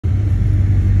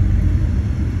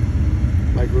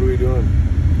doing?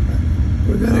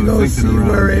 We're gonna go see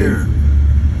where Avery.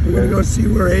 We're gonna go see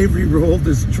where Avery rolled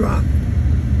his truck.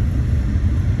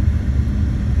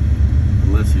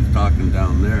 Unless he's talking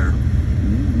down there.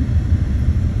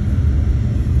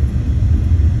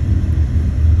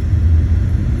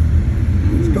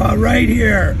 He's got right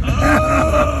here.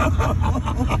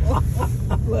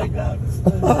 Like that.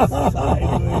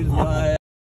 Sideways,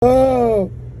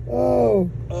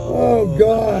 Oh,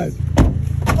 God.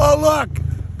 Oh,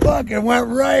 look, it went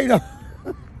right on.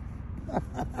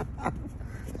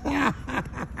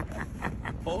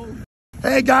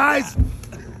 Hey, guys.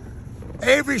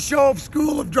 Avery Shove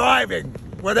School of Driving.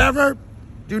 Whatever,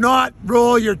 do not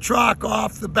roll your truck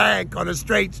off the bank on a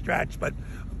straight stretch. But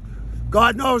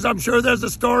God knows, I'm sure there's a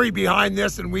story behind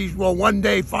this, and we will one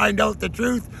day find out the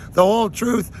truth, the whole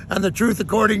truth, and the truth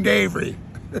according to Avery.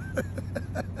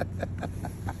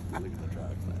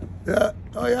 Yeah.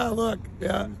 Oh, yeah, look.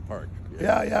 Yeah. He was parked.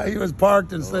 Yeah, he was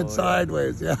parked and slid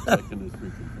sideways. Yeah. Nice.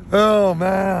 Oh,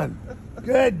 man.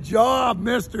 Good job,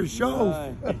 Mr.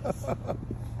 Shove. Nice.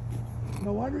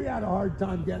 No wonder he had a hard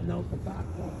time getting out the back.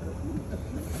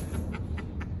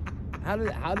 How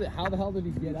the hell did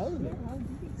he get out of there?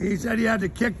 He said he had to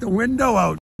kick the window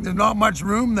out. There's not much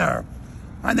room there.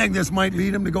 I think this might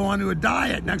lead him to go onto a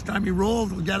diet. Next time he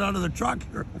rolls, we'll get out of the truck.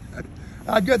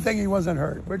 A good thing he wasn't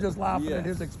hurt. We're just laughing at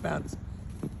his expense.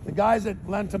 The guys that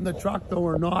lent him the truck, though,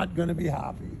 are not going to be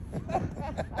happy.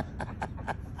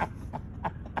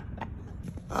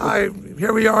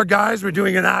 Here we are, guys. We're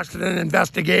doing an accident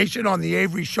investigation on the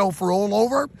Avery Shove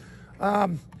rollover.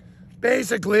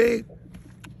 Basically,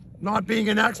 not being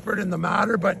an expert in the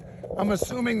matter, but I'm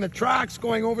assuming the tracks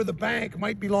going over the bank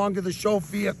might belong to the Shove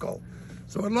vehicle.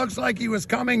 So it looks like he was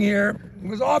coming here. He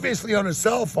was obviously on his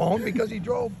cell phone because he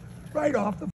drove right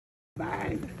off the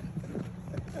bank.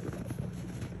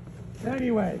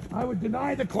 Anyway, I would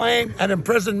deny the claim and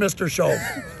imprison Mr. Shove.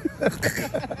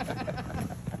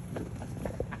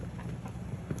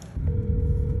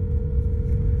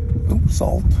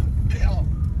 Salt.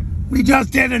 We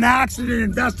just did an accident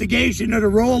investigation at a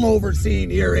rollover scene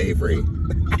here, Avery.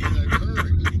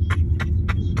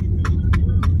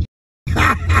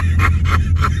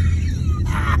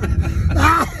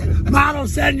 Matt will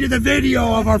send you the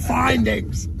video of our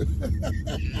findings.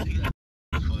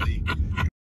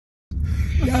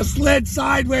 You slid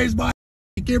sideways by,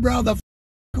 came around the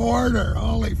corner.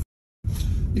 Holy f.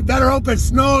 You better hope it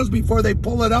snows before they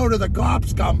pull it out or the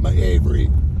cops come, Avery.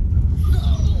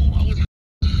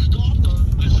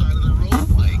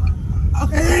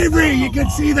 Avery, you can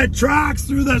see the tracks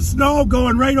through the snow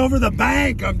going right over the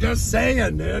bank. I'm just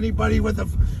saying. Anybody with a...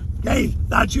 Hey,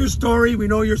 that's your story. We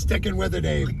know you're sticking with it,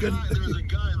 Dave. There's a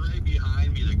guy right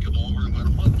behind me that came over and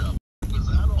went, what the f was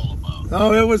that all about?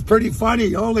 Oh, it was pretty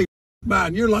funny. Holy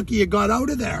man, you're lucky you got out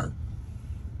of there.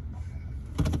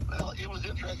 Well, it was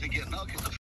interesting getting out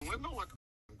because the window wouldn't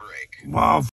break.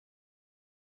 Wow,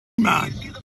 man. You see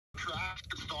the trash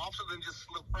that stops and then just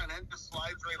front end just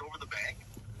slides right over the bank?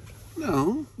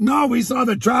 No, we saw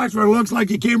the tracks where it looks like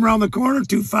he came around the corner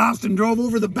too fast and drove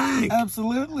over the bank.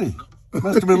 Absolutely.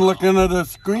 Must have been looking at a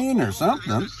screen or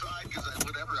something. I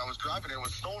was driving, it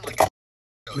was snowing like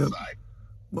outside.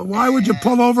 But why would you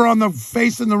pull over on the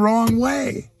facing the wrong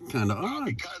way? Kind of odd.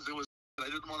 Because I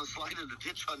didn't want to slide in the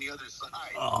ditch on the other side.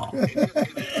 Oh.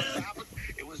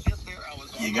 It was just there.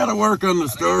 You got to work on the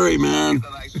story, man.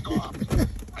 And I stopped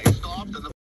and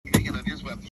the thing and it just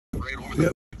went right over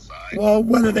the side. Well,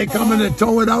 when are they coming to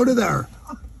tow it out of there?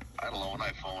 I don't know when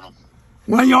I phone them.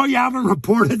 Well, you haven't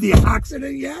reported the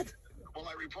accident yet? Well,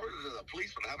 I reported it to the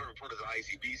police, but I haven't reported to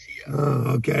ICBC yet.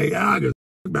 Oh, okay. Yeah,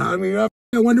 man.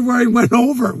 I wonder where he went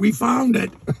over. We found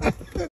it.